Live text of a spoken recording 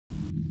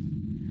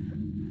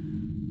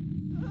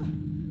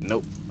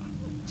Nope.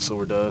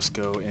 Silver dust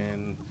go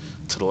in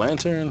to the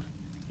lantern.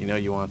 You know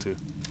you want to.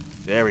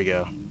 There we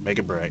go. Make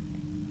it bright.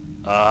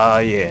 Ah,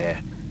 yeah.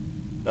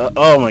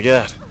 Oh my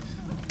god.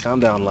 Calm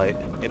down, light.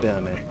 Get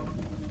down there.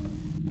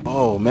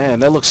 Oh man,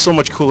 that looks so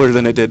much cooler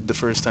than it did the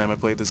first time I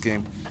played this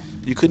game.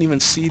 You couldn't even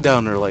see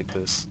down there like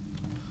this.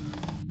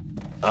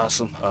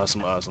 Awesome,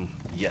 awesome, awesome.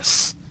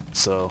 Yes.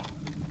 So,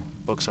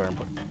 books are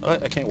important.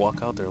 I can't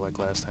walk out there like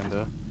last time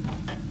though.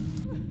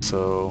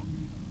 So,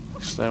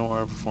 stand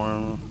water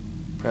perform,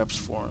 perhaps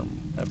form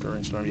after a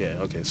rainstorm. Yeah,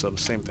 okay, so the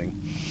same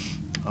thing.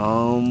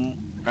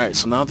 Alright,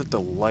 so now that the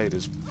light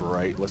is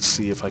bright, let's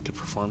see if I could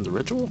perform the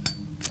ritual.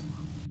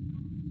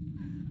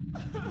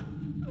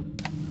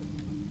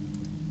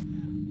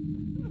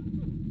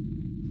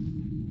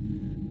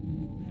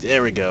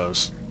 There he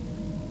goes.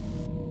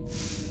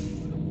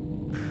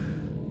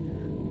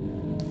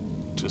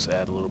 Just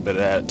add a little bit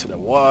of that to the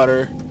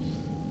water.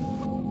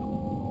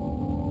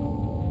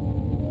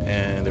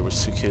 And there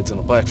was two kids and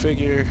a black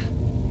figure.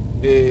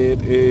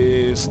 It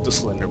is the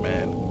Slender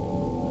Man.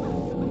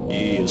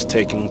 He is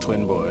taking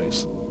twin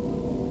boys. Who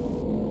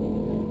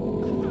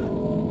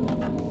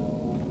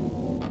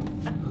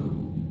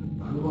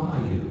are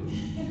you?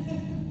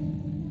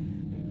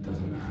 It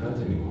doesn't hurt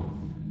anymore.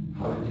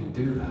 How did you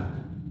do that?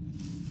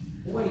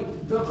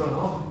 Wait, don't run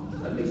off.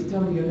 At least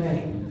tell me your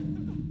name.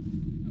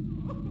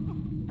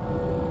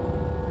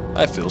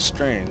 I feel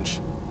strange.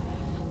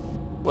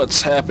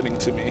 What's happening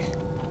to me?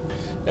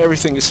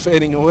 Everything is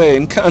fading away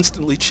and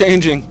constantly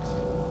changing.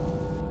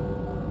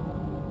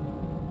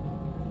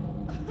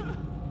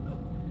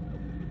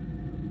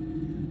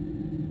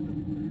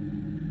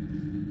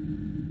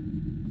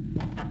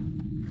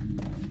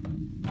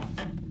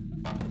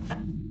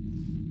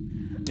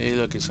 Hey,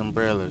 look, it's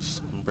umbrellas.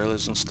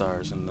 Umbrellas and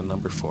stars and the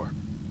number 4.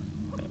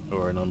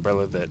 Or an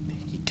umbrella that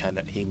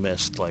he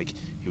missed, like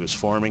he was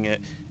forming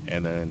it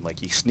and then like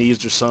he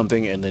sneezed or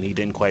something and then he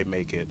didn't quite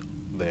make it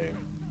there.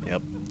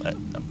 Yep.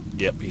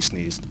 Yep, he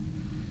sneezed.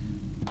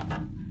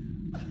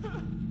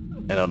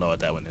 I don't know what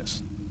that one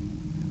is.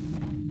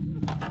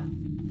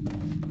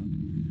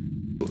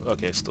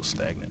 Okay, it's still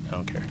stagnant. I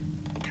don't care.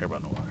 I don't care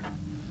about no water.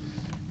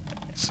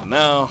 Okay, so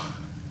now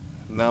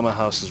my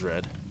house is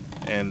red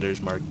and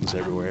there's markings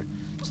everywhere.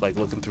 It's like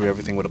looking through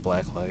everything with a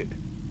black light.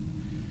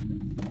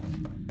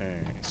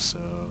 Alright,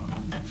 so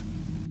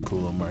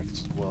cool little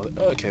markings. Well,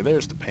 okay,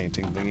 there's the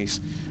painting thingies.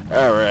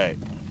 Alright.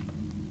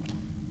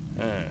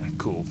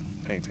 Cool.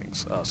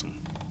 Paintings.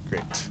 Awesome.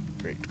 Great.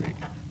 Great, great.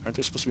 Aren't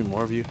there supposed to be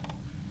more of you?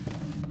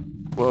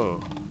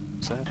 Whoa.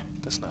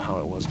 That's not how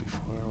it was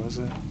before, was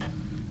it?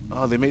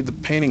 Oh, they made the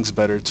paintings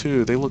better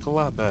too. They look a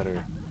lot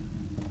better.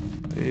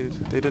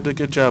 They did a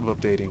good job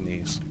updating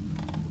these.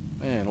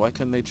 Man, why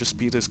couldn't they just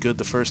be this good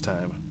the first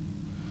time?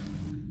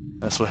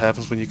 That's what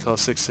happens when you call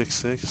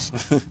 666.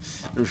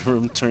 The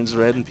room turns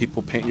red and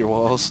people paint your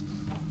walls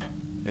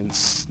and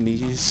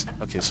sneeze.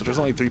 Okay, so there's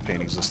only 3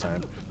 paintings this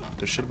time.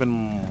 There should have been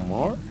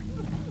more?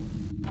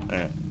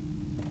 Alright.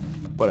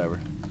 Whatever.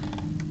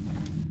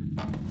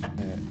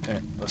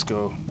 Let's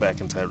go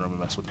back into that room and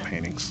mess with the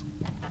paintings.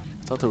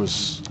 I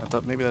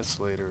thought maybe that's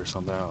later or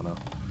something, I don't know.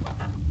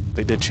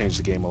 They did change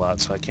the game a lot,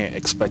 so I can't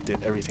expect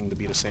everything to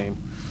be the same.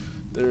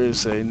 There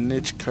is a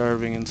niche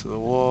carving into the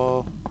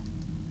wall.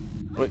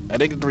 Wait, I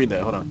didn't get to read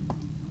that, hold on.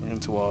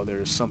 Into the wall,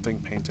 there's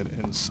something painted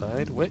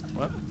inside. Wait,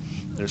 what?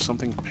 There's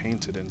something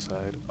painted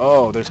inside.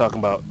 Oh, they're talking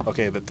about,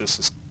 okay, that this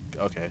is,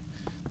 okay.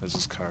 This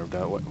is carved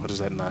out. What is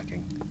that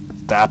knocking?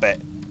 Stop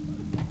it!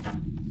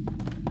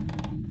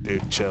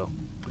 Dude, chill.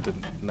 The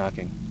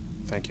knocking.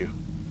 Thank you.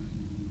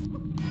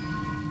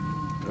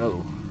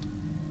 Oh.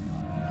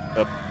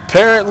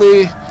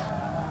 Apparently,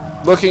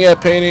 looking at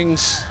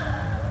paintings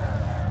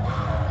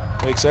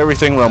makes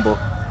everything rumble.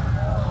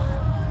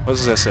 What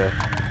does that say?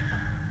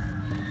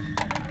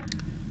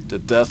 The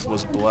death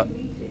was black.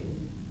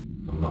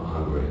 I'm not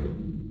hungry.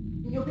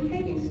 You're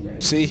behaving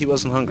strange. See, he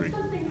wasn't hungry.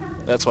 Something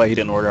happened. That's why he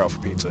didn't order out for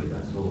pizza.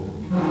 That's all.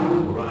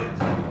 All right.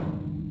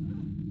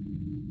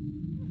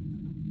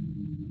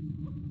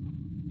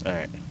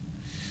 Alright.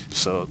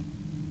 So,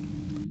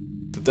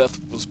 the death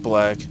was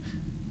black,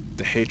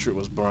 the hatred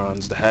was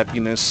bronze, the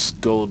happiness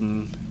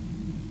golden,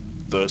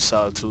 the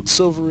solitude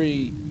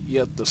silvery,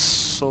 yet the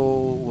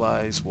soul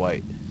lies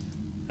white.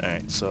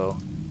 Alright, so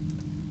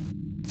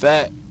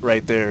that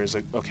right there is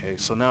like, okay,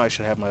 so now I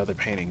should have my other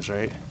paintings,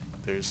 right?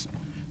 There's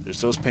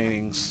those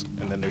paintings,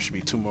 and then there should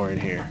be 2 more in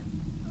here.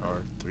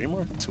 Or 3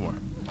 more? 2 more.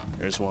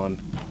 There's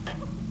one,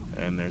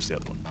 and there's the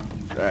other one.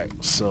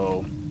 Alright,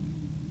 so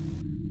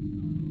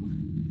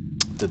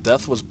the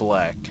death was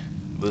black.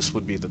 This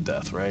would be the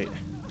death, right?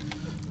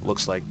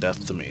 Looks like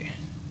death to me.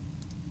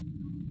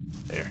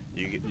 There,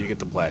 you get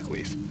the black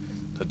leaf.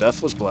 The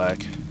death was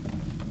black.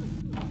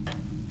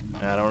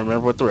 And I don't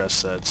remember what the rest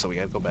said, so we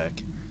gotta go back.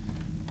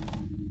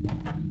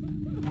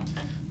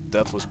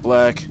 Death was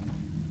black.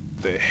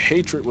 The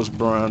hatred was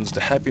bronze. The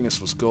happiness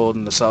was gold,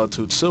 and the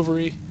solitude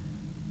silvery.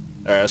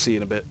 Alright, I'll see you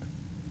in a bit.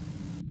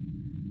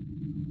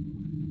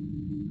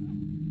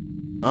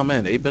 Oh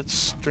man, 8-bit's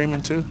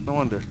streaming too? No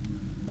wonder.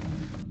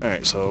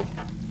 Alright, so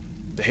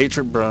The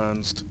hatred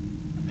bronzed,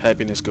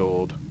 happiness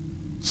gold,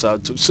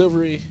 solitude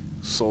silvery,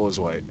 soul is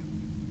white.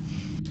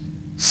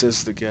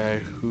 Says the guy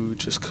who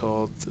just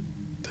called the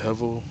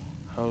devil.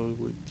 How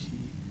would he?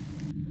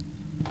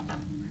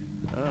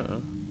 I don't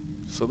know.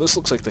 So this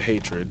looks like the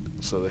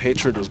hatred. So the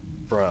hatred was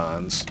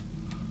bronze.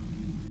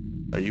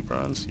 Are you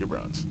bronze? You're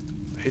bronze.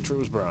 The hatred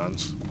was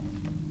bronze.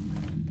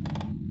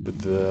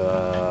 The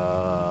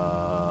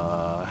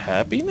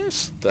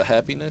happiness? The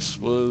happiness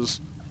was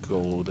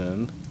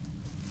golden.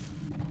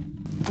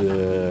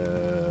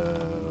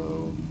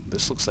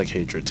 This looks like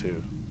hatred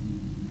too.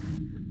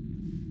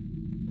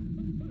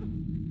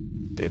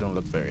 They don't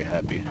look very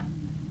happy.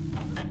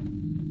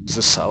 Is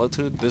this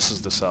solitude? This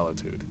is the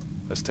solitude.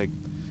 Let's take...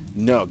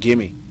 No,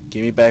 gimme.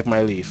 Gimme back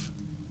my leaf.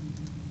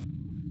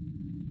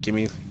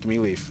 Gimme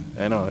leaf.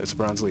 I know, it's a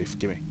bronze leaf.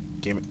 Gimme.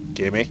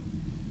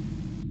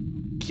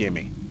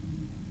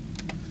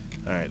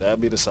 Alright, that'd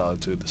be the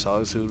solitude. The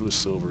solitude was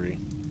silvery.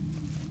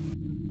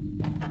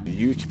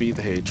 You could be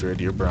the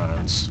hatred. You're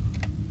bronze.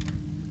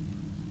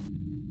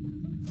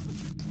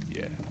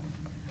 Yeah.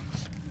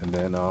 And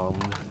then,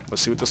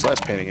 let's see what this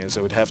last painting is.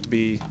 It would have to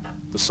be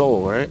the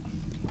soul, right?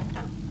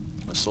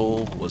 The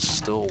soul was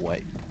still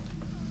white.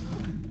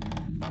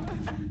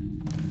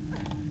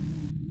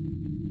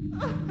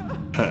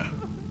 Huh.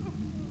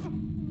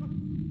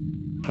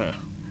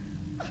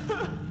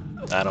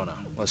 I don't know.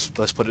 Let's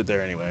put it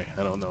there anyway.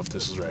 I don't know if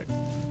this is right.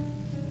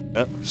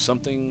 Oh,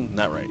 something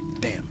not right.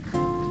 Damn.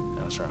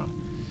 I was wrong.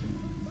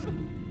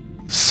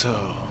 So,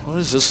 what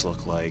does this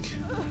look like?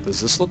 Does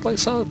this look like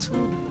solitude?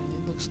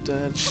 It looks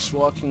dead. She's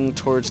walking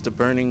towards the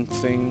burning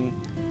thing.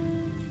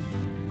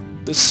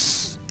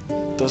 This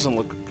doesn't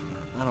look...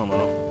 I don't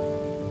know.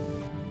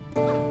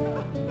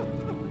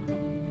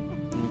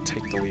 Let me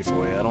take the leaf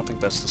away. I don't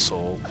think that's the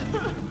soul.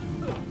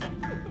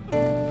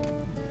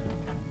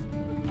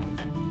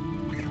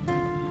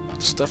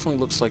 This definitely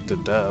looks like the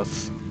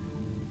death.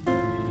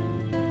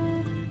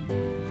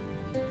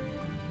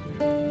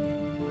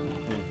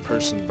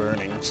 Person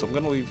burning, so I'm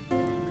gonna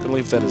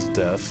leave that as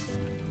death.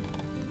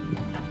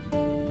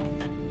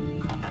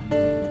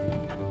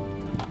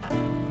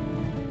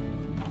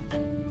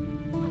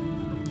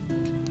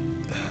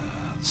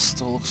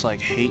 Still looks like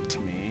hate to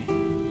me.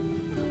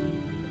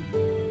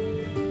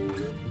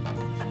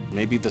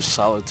 Maybe the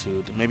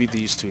solitude. Maybe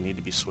these two need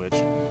to be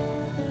switched.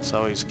 So I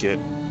always get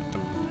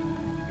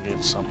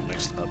something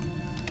mixed up.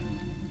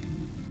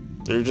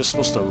 They're just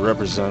supposed to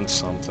represent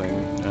something.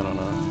 I don't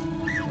know.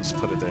 Let's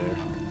put it there.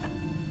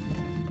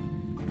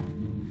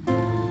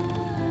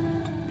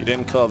 You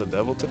didn't call the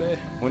devil today?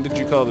 When did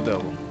you call the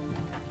devil?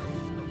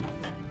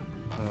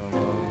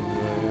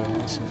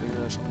 Let's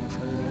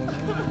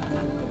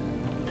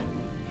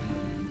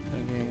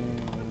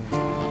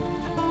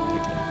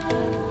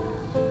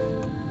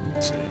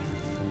see.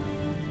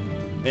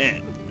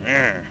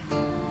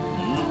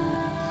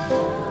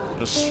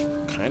 This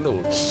kind of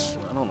looks,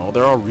 I don't know,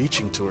 they're all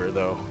reaching to her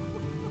though.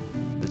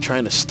 They're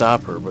trying to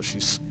stop her, but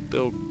she's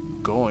still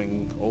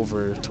going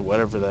over to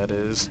whatever that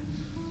is.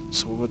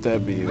 So what would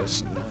that be?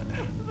 That's not...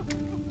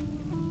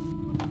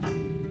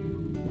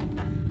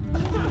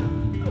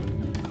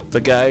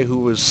 The guy who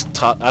was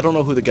I don't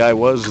know who the guy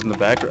was in the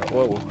background.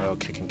 Whoa, oh,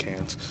 kicking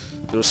cans.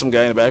 There was some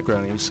guy in the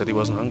background and he said he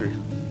wasn't hungry.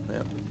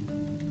 Yeah.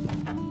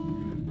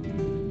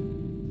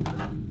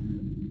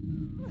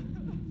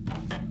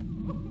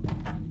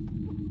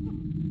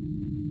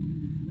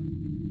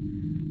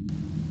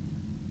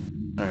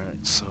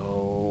 Alright,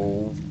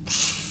 so...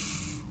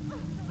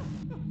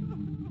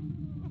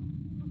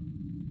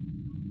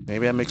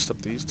 Maybe I mixed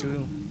up these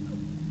two?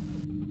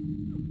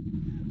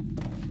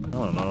 I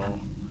don't know.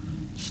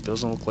 She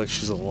doesn't look like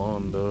she's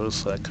alone though,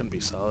 so that couldn't be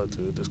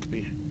solitude. This could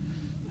be...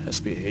 has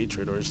to be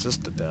hatred, or is this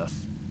the death?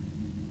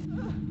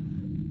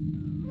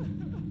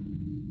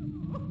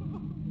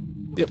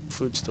 Yep,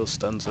 food still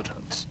stuns the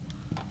chance.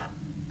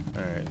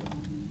 Alright,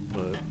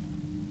 but...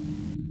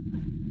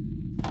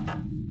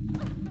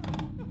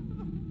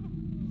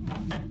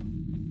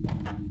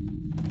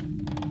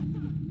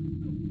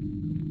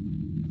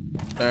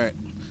 Alright,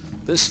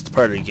 this is the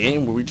part of the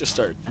game where we just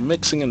start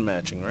mixing and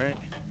matching, right?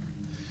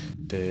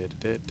 Alright.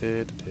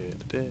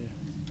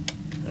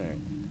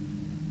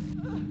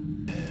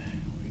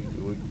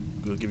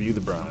 We'll give you the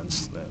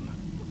bronze, then.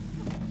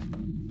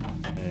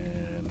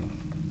 And...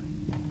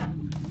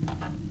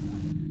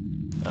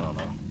 I don't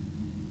know.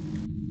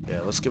 Yeah,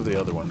 let's give the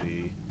other one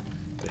the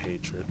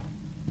hatred.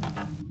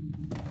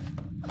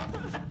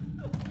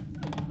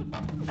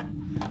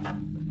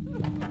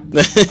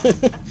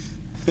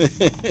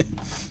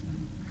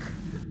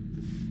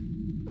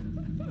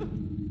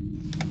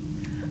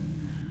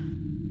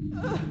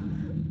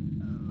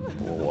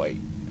 White.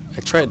 I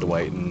tried to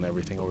whiten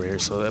everything over here,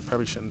 so I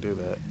probably shouldn't do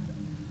that.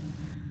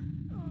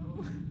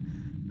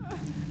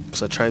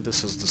 Because I tried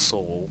this as the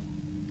soul.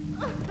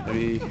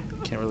 Maybe I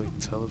can't really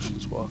tell if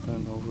she's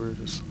walking over.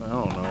 Just, I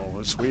don't know.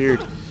 It's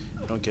weird.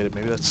 I don't get it.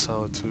 Maybe that's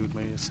solitude.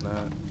 Maybe it's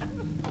not.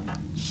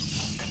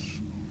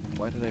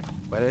 Why did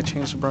I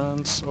change the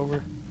bronze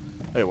over?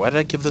 Wait, why did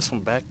I give this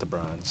one back the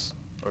bronze?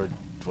 Or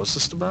was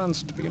this the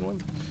bronze to begin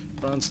with?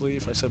 Bronze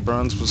leaf. I said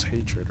bronze was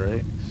hatred,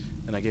 right?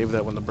 And I gave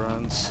that one the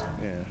bronze.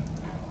 Yeah,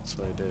 that's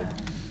what I did.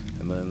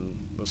 And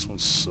then this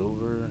one's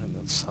silver, and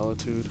then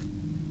solitude.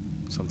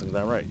 Something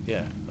like that, right?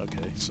 Yeah.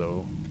 Okay.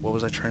 So what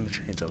was I trying to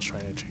change? I was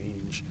trying to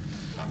change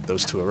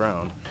those two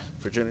around.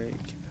 Virginity.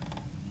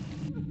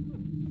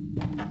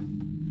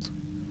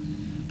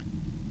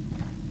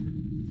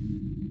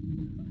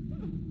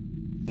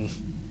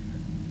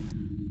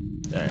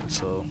 Alright,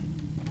 so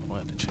I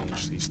wanted to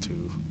change these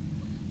two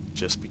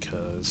just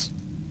because.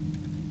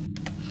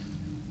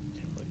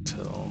 Can't really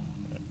tell.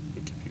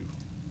 We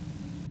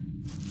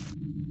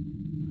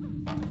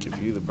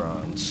give you the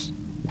bronze,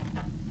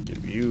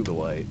 give you the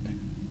white,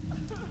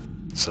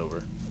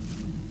 silver.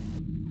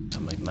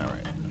 Something not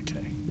right.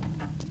 Okay.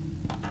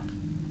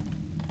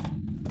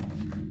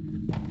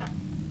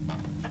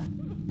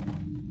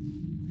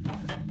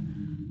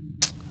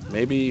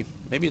 Maybe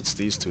it's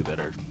these two that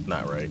are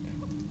not right.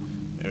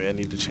 Maybe I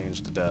need to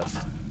change the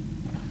death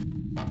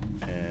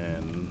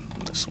and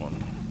this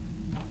one.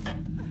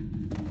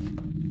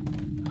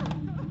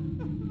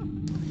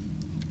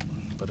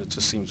 But it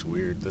just seems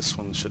weird. This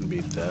one shouldn't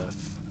be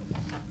death.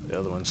 The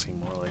other ones seem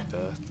more like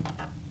death.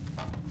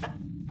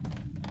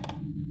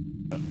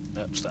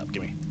 Oh, stop,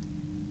 gimme.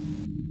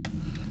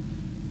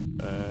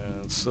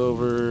 And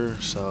silver,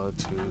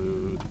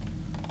 solitude,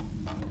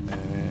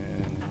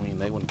 and I mean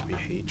they wouldn't be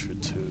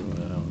hatred too,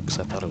 because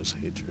I thought it was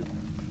hatred.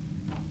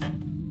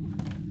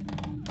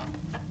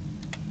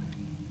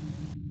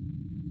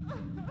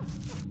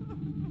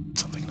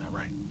 Something not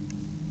right.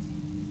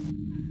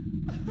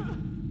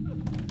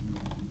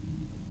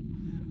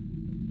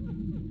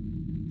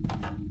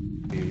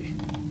 Maybe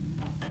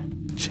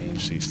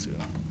change these two.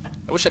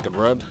 I wish I could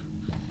run,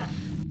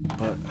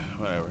 but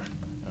whatever.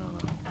 I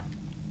don't know.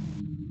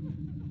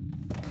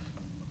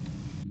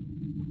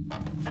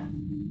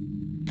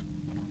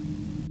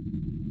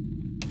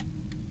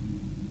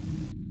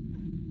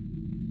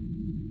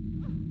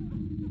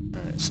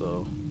 Alright,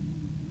 so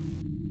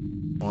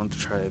I wanted to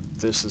try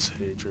this as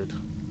hatred.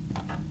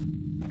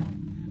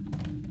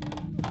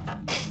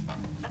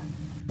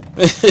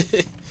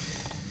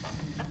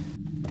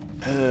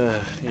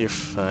 You're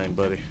fine,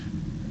 buddy.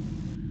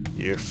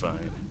 You're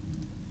fine.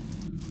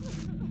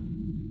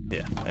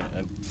 Yeah,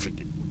 I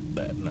figured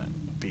that not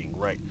being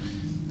right.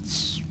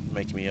 It's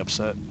making me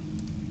upset.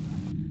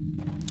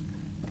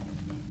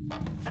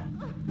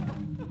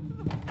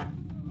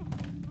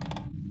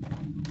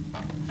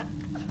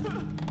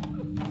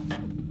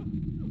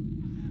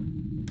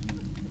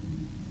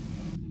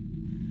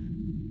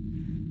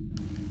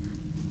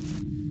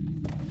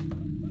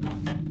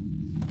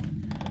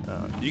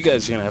 You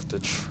guys are gonna have to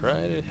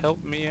try to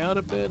help me out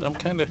a bit. I'm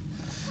kind of,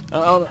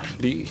 I don't know.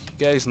 Do you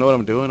guys know what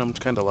I'm doing? I'm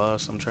kind of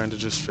lost. I'm trying to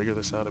just figure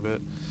this out a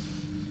bit.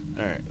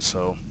 Alright,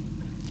 so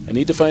I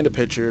need to find a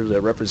picture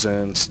that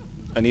represents,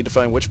 I need to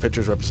find which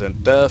pictures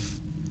represent death,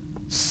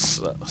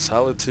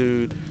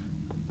 solitude,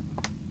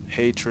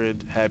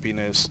 hatred,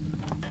 happiness,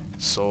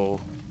 soul.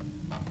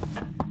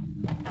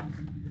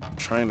 I'm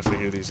trying to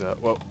figure these out.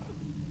 Whoa.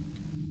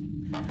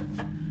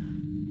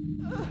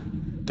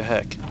 The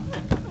heck?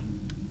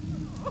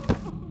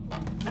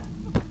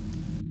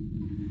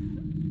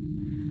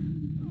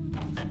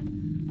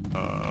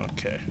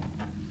 Okay.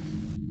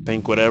 I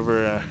think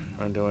whatever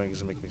I'm doing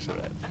is making me so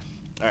bad.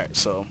 Alright,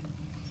 so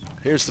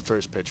here's the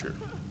first picture.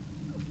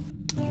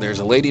 There's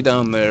a lady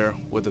down there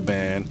with a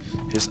band.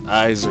 His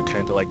eyes are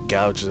kind of like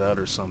gouged out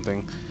or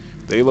something.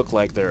 They look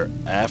like they're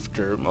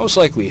after, most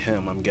likely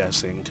him, I'm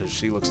guessing, because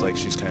she looks like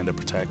she's kind of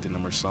protecting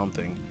him or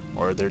something.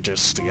 Or they're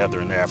just together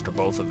and they're after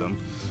both of them.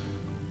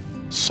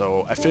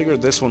 So I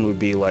figured this one would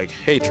be like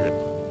hatred.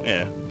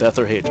 Yeah, death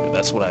or hatred.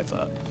 That's what I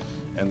thought.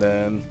 And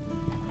then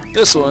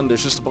this one,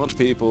 there's just a bunch of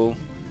people.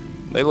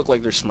 They look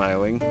like they're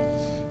smiling.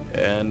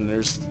 And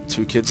there's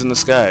two kids in the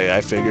sky. I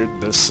figured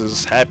this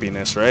is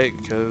happiness, right?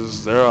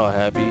 Because they're all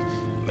happy.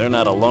 They're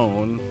not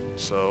alone,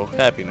 so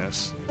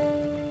happiness.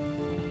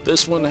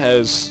 This one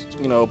has,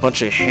 you know, a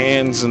bunch of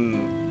hands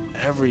and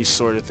every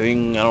sort of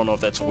thing. I don't know if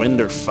that's wind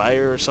or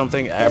fire or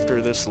something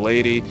after this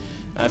lady.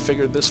 I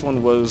figured this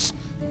one was,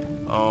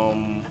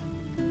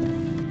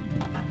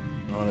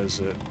 what is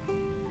it?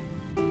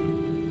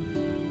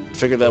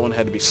 Figured that one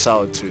had to be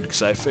solitude,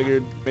 because I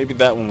figured maybe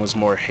that one was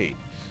more hate.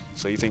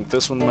 So you think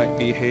this one might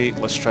be hate?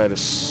 Let's try to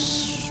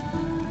switch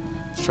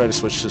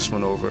this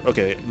one over.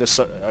 Okay,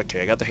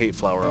 okay, I got the hate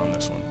flower on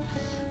this one.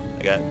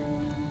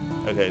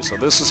 Okay, so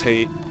this is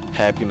hate,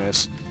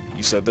 happiness.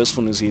 You said this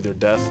one is either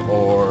death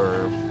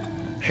or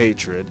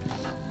hatred.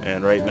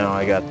 And right now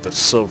I got the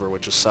silver,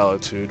 which is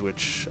solitude,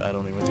 which I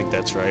don't even think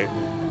that's right.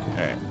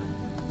 Alright.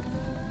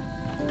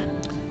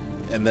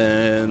 And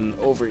then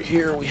over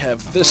here we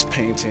have this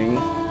painting,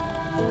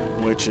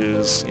 which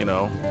is, you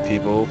know,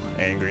 people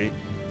angry.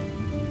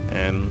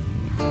 And,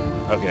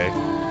 okay,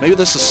 maybe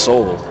this is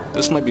soul.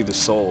 This might be the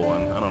soul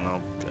one. I don't know.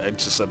 I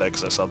just said that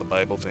because I saw the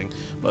Bible thing.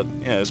 But,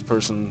 yeah, this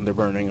person, they're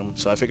burning them.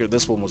 So I figured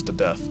this one was the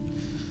death.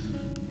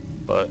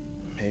 But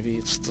maybe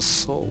it's the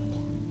soul.